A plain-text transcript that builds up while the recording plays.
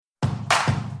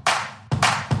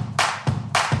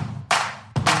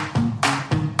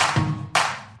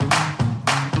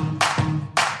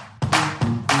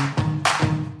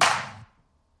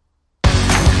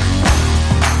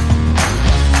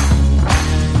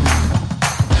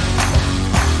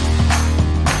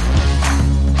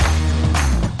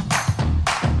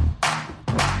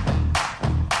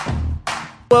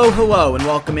Hello, and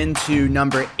welcome into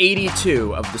number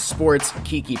 82 of the Sports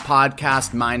Kiki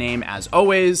podcast. My name, as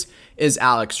always, is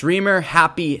Alex Reamer.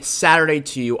 Happy Saturday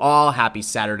to you all. Happy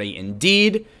Saturday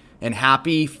indeed, and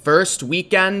happy first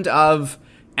weekend of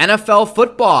NFL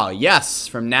football. Yes,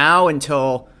 from now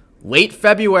until late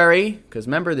February, because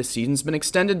remember, the season's been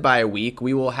extended by a week.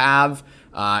 We will have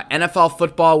NFL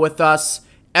football with us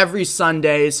every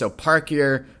Sunday, so park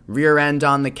your rear end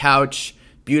on the couch.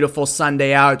 Beautiful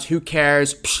Sunday out. Who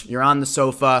cares? Psh, you're on the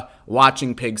sofa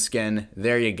watching Pigskin.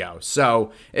 There you go.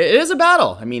 So it is a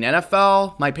battle. I mean,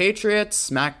 NFL, my Patriots,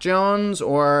 Mac Jones,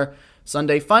 or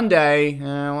Sunday Fun Day.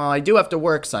 Well, I do have to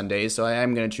work Sundays, so I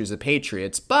am going to choose the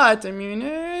Patriots. But, I mean,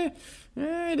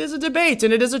 it is a debate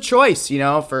and it is a choice. You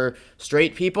know, for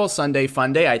straight people, Sunday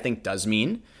Fun Day, I think, does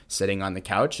mean sitting on the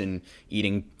couch and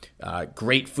eating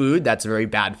great food that's very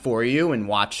bad for you and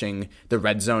watching the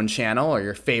Red Zone channel or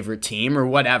your favorite team or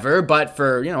whatever. But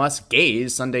for, you know, us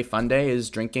gays, Sunday Fun Day is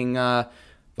drinking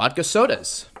vodka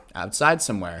sodas outside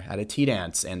somewhere at a tea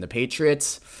dance. And the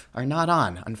Patriots are not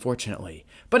on, unfortunately.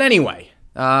 But anyway,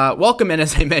 welcome in,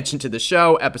 as I mentioned, to the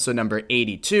show, episode number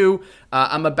 82.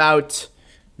 I'm about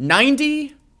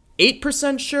 98%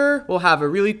 sure we'll have a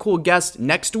really cool guest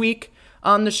next week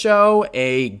on the show,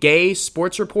 a gay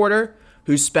sports reporter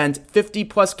who spent 50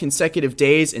 plus consecutive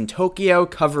days in Tokyo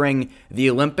covering the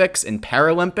Olympics and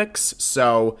Paralympics.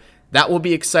 So that will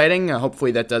be exciting.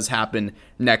 Hopefully that does happen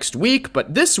next week.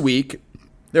 But this week,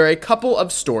 there are a couple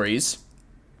of stories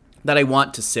that I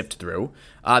want to sift through.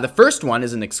 The first one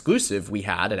is an exclusive we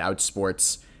had at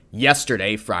Outsports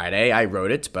yesterday, Friday. I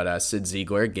wrote it, but Sid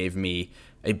Ziegler gave me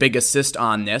a big assist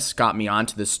on this, got me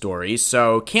onto the story.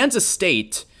 So Kansas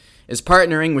State is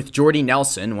partnering with Jordy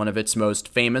Nelson, one of its most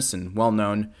famous and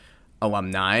well-known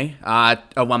alumnus,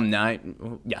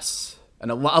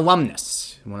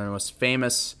 one of the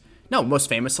most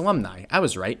famous alumni. I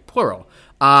was right, plural.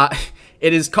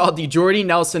 It is called the Jordy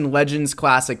Nelson Legends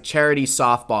Classic Charity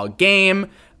Softball Game.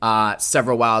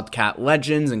 Several Wildcat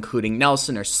legends, including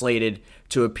Nelson, are slated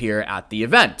to appear at the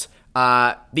event.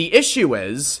 The issue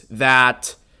is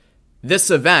that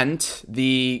this event,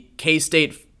 the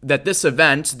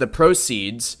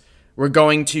proceeds were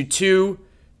going to two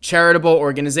charitable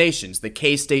organizations, the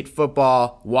K-State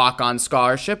Football Walk-On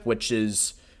Scholarship, which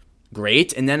is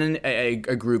great, and then a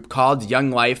group called Young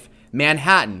Life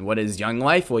Manhattan. What is Young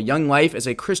Life? Well, Young Life is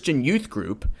a Christian youth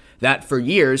group that for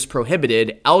years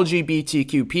prohibited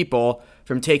LGBTQ people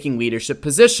from taking leadership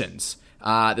positions.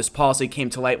 This policy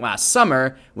came to light last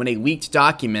summer when a leaked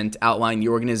document outlined the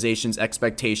organization's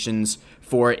expectations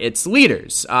for its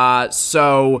leaders.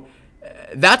 So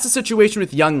that's a situation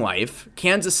with Young Life.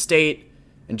 Kansas State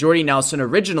and Jordy Nelson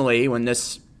originally, when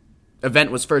this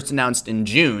event was first announced in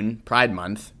June, Pride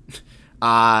Month,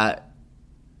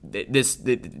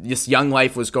 this Young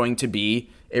Life was going to be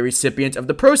a recipient of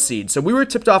the proceeds. So we were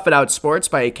tipped off at Outsports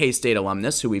by a K-State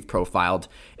alumnus who we've profiled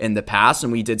in the past,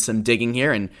 and we did some digging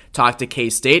here and talked to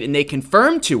K-State, and they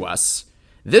confirmed to us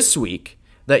this week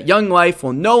that Young Life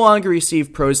will no longer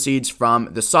receive proceeds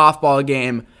from the softball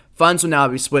game. Funds will now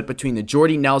be split between the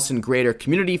Jordy Nelson Greater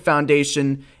Community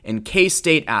Foundation and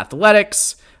K-State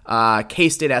Athletics.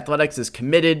 K-State Athletics is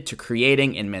committed to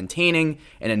creating and maintaining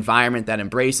an environment that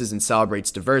embraces and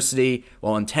celebrates diversity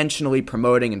while intentionally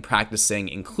promoting and practicing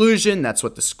inclusion. That's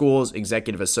what the school's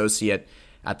executive associate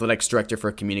athletics director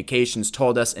for communications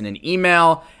told us in an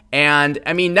email. And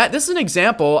I mean, this is an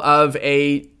example of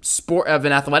an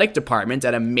athletic department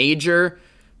at a major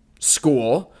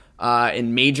school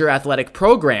in major athletic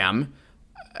program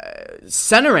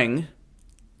centering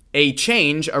a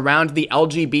change around the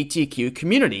LGBTQ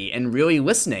community and really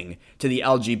listening to the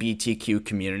LGBTQ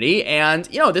community. And,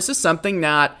 you know, this is something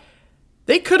that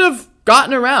they could have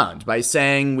gotten around by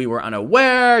saying we were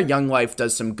unaware, Young Life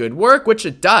does some good work, which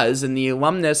it does. And the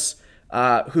alumnus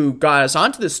who got us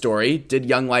onto this story did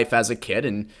Young Life as a kid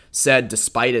and said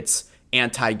despite its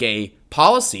anti-gay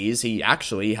policies, he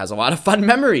actually has a lot of fun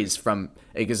memories from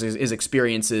his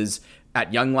experiences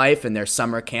at Young Life and their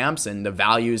summer camps and the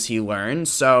values he learned.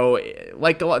 So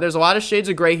there's a lot of shades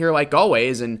of gray here, like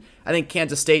always. And I think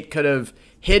Kansas State could have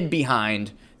hid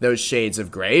behind those shades of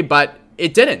gray, but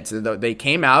it didn't. They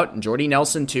came out, and Jordy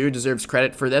Nelson, too, deserves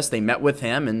credit for this. They met with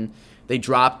him, and they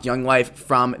dropped Young Life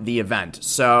from the event.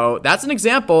 So that's an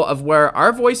example of where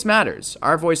our voice matters.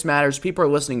 Our voice matters. People are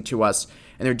listening to us,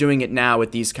 and they're doing it now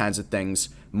with these kinds of things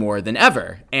more than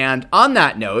ever. And on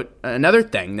that note, another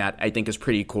thing that I think is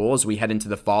pretty cool as we head into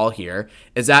the fall here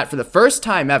is that for the first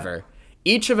time ever,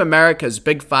 each of America's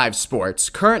Big Five sports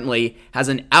currently has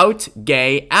an out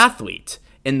gay athlete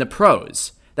in the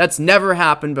pros. That's never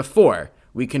happened before.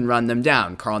 we can run them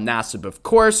down. Carl Nassib, of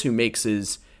course, who makes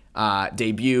his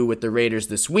debut with the Raiders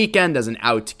this weekend as an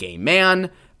out gay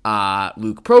man.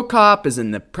 Luke Prokop is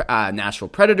in the Nashville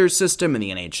Predators system in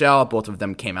the NHL. Both of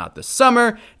them came out this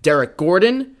summer. Derek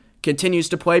Gordon continues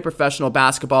to play professional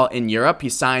basketball in Europe. He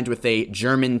signed with a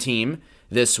German team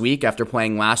this week after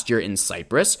playing last year in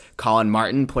Cyprus. Colin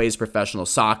Martin plays professional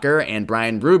soccer, and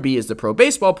Brian Ruby is the pro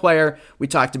baseball player. We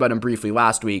talked about him briefly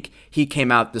last week. He came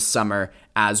out this summer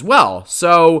as well.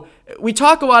 So we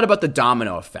talk a lot about the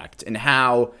domino effect and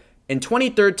how in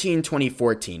 2013,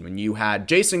 2014, when you had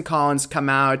Jason Collins come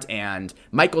out and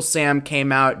Michael Sam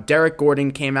came out, Derek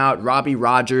Gordon came out, Robbie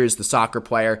Rogers, the soccer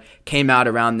player, came out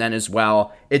around then as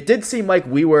well, it did seem like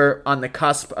we were on the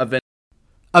cusp of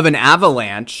an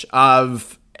avalanche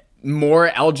of more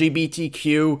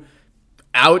LGBTQ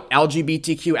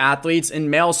athletes in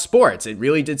male sports. It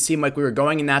really did seem like we were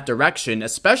going in that direction,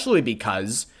 especially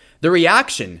because the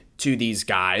reaction to these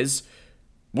guys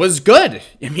was good.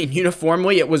 I mean,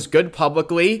 uniformly, it was good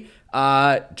publicly.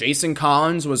 Jason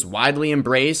Collins was widely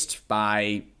embraced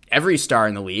by every star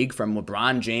in the league, from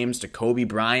LeBron James to Kobe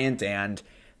Bryant, and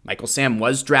Michael Sam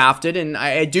was drafted, and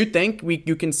I do think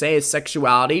you can say his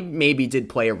sexuality maybe did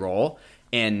play a role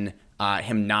in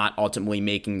him not ultimately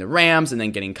making the Rams and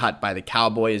then getting cut by the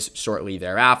Cowboys shortly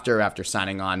thereafter after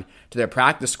signing on to their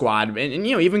practice squad. And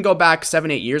even go back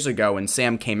 7-8 years ago when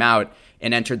Sam came out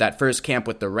and entered that first camp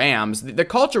with the Rams, the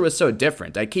culture was so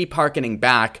different. I keep hearkening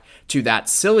back to that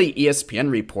silly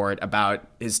ESPN report about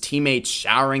his teammates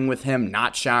showering with him,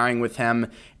 not showering with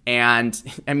him. And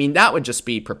I mean, that would just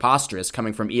be preposterous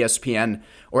coming from ESPN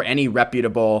or any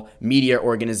reputable media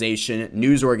organization,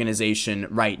 news organization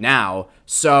right now.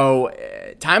 So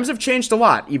times have changed a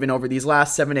lot, even over these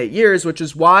last 7-8 years, which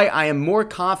is why I am more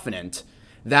confident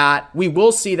that we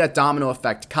will see that domino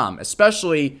effect come,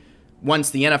 especially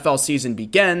once the NFL season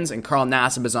begins and Carl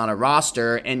Nassib is on a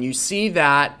roster and you see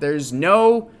that there's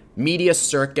no media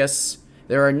circus,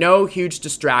 there are no huge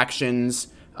distractions.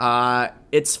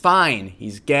 It's fine.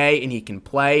 He's gay and he can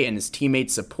play and his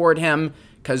teammates support him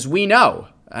because we know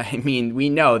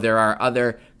there are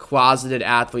other closeted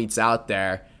athletes out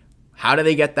there. How do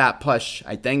they get that push?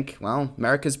 I think,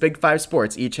 America's Big Five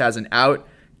sports each has an out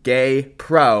gay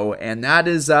pro, and that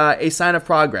is a sign of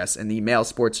progress in the male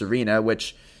sports arena,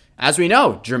 which, as we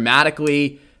know,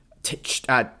 dramatically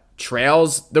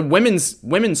trails the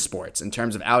women's sports in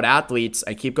terms of out athletes.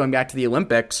 I keep going back to the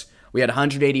Olympics. We had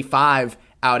 185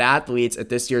 out athletes at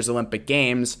this year's Olympic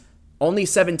Games. Only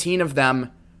 17 of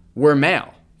them were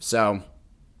male. So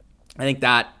I think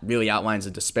that really outlines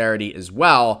the disparity as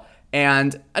well.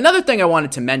 And another thing I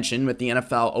wanted to mention with the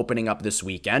NFL opening up this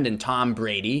weekend and Tom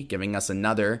Brady giving us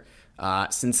another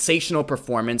sensational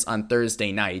performance on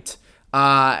Thursday night.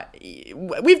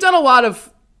 We've done a lot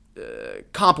of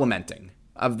complimenting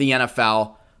of the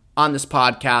NFL on this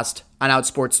podcast on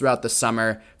Outsports throughout the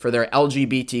summer for their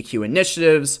LGBTQ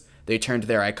initiatives. They turned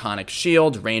their iconic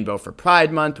shield, Rainbow for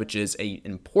Pride Month, which is an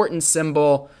important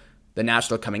symbol. The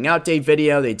National Coming Out Day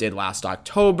video they did last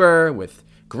October with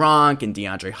Gronk and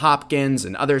DeAndre Hopkins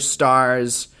and other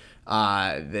stars.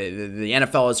 The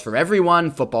NFL is for everyone,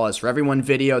 football is for everyone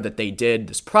video that they did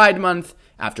this Pride Month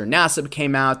after Nassib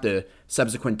came out, the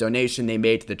subsequent donation they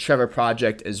made to the Trevor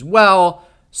Project as well.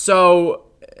 So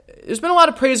there's been a lot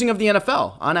of praising of the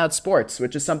NFL on Outsports,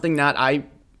 which is something that I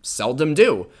seldom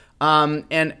do.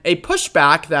 And a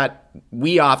pushback that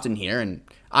we often hear, and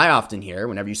I often hear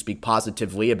whenever you speak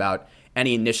positively about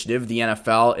any initiative the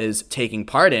NFL is taking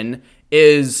part in,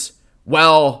 is,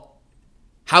 well,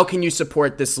 how can you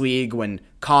support this league when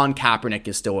Colin Kaepernick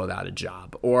is still without a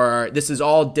job? Or this is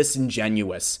all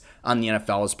disingenuous on the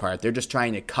NFL's part. They're just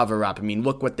trying to cover up. I mean,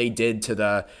 look what they did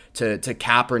to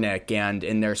Kaepernick and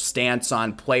in their stance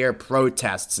on player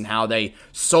protests and how they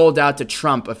sold out to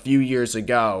Trump a few years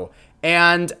ago.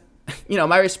 And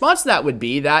my response to that would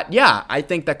be that, yeah, I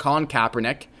think that Colin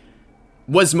Kaepernick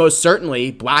was most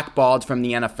certainly blackballed from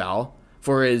the NFL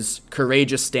for his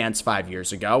courageous stance 5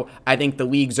 years ago. I think the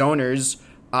league's owners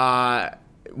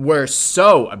were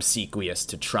so obsequious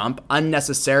to Trump,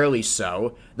 unnecessarily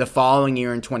so, the following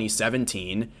year in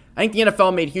 2017. I think the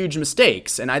NFL made huge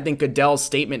mistakes, and I think Goodell's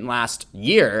statement last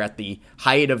year at the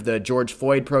height of the George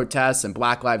Floyd protests and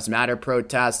Black Lives Matter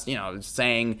protests,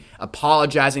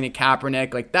 apologizing to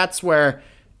Kaepernick, like that's where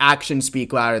actions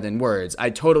speak louder than words. I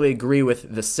totally agree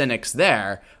with the cynics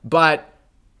there, but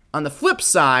on the flip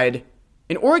side,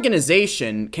 an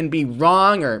organization can be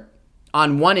wrong or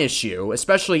on one issue,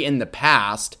 especially in the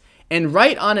past, and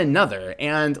right on another.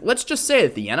 And let's just say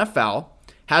that the NFL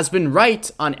has been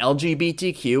right on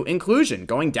LGBTQ inclusion,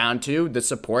 going down to the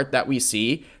support that we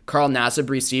see Carl Nassib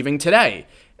receiving today.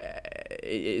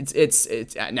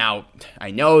 it's now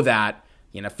I know that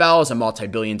the NFL is a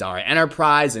multi-billion-dollar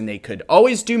enterprise and they could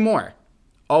always do more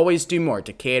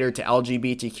to cater to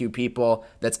LGBTQ people.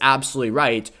 That's absolutely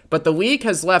right. But the league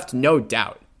has left no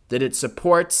doubt that it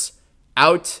supports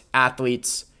out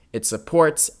athletes. It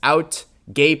supports out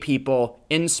gay people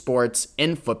in sports,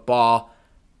 in football.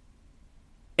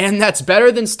 And that's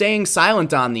better than staying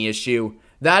silent on the issue.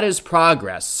 That is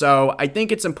progress. So I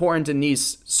think it's important in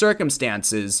these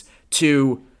circumstances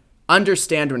to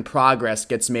understand when progress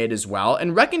gets made as well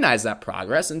and recognize that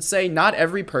progress and say not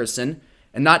every person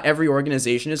and not every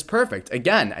organization is perfect.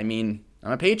 Again, I mean,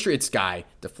 I'm a Patriots guy.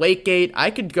 Deflategate,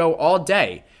 I could go all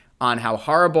day on how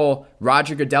horrible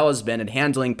Roger Goodell has been at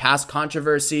handling past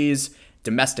controversies,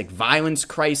 domestic violence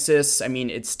crisis. I mean,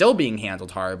 it's still being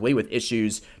handled horribly with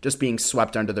issues just being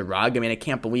swept under the rug. I mean, I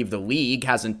can't believe the league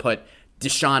hasn't put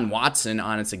Deshaun Watson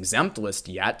on its exempt list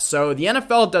yet. So the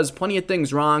NFL does plenty of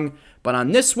things wrong. But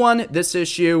on this one, this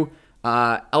issue,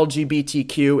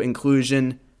 LGBTQ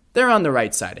inclusion, they're on the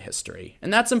right side of history.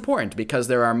 And that's important because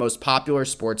they're our most popular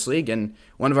sports league and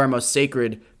one of our most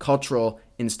sacred cultural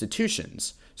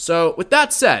institutions. So with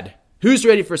that said, who's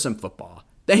ready for some football?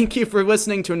 Thank you for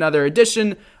listening to another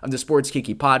edition of the Sports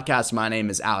Kiki Podcast. My name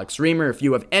is Alex Reamer. If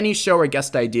you have any show or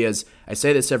guest ideas, I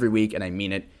say this every week and I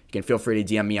mean it. You can feel free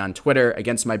to DM me on Twitter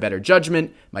against my better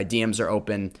judgment. My DMs are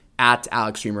open. At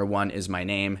AlexReamer1 is my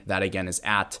name. That again is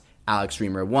at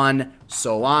AlexReamer1.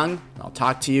 So long. I'll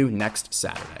talk to you next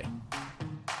Saturday.